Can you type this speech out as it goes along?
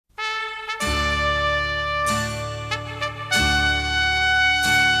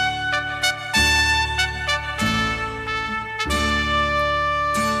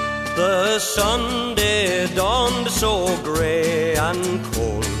Sunday dawned so grey and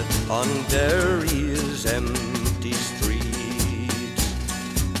cold on Derry's empty streets.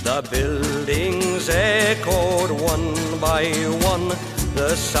 The buildings echoed one by one,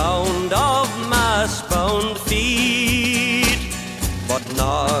 the sound of mass-bound feet. But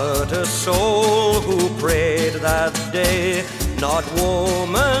not a soul who prayed that day, not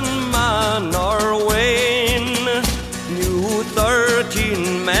woman, man or Wayne, knew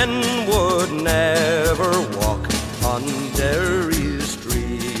 13 men would never walk on Derry's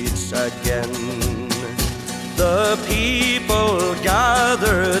streets again. The people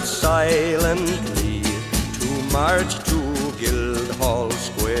gathered silently to march to Guildhall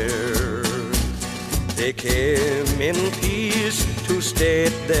Square. They came in peace to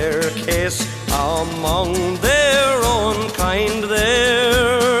state their case among their own kind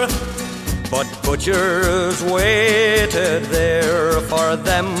there. But butchers waited there for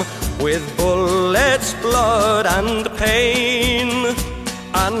them with bullets, blood and pain,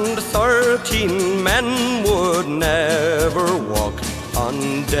 and 13 men would never walk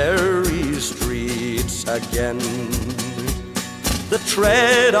on Derry streets again. The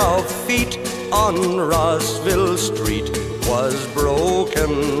tread of feet on Rossville Street was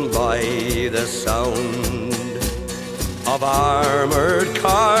broken by the sound of armoured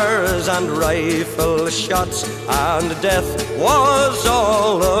cars and rifle shots, and death was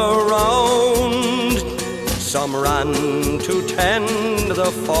all around. Some ran to tend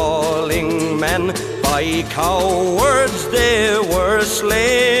the falling men, by cowards they were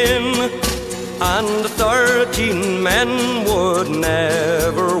slain, and 13 men would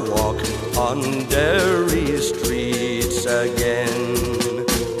never walk on Derry streets again.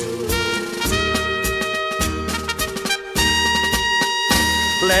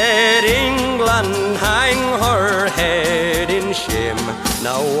 Let England hang her head in shame,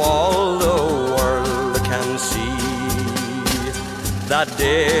 now all the world can see. That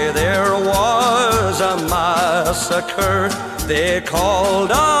day there was a massacre they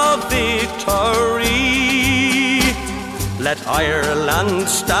called a victory. Let Ireland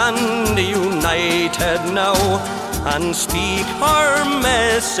stand united now and speak her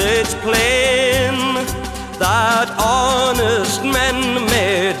message plain, that honest men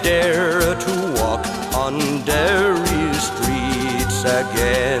may dare to walk on Derry streets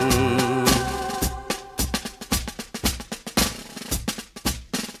again.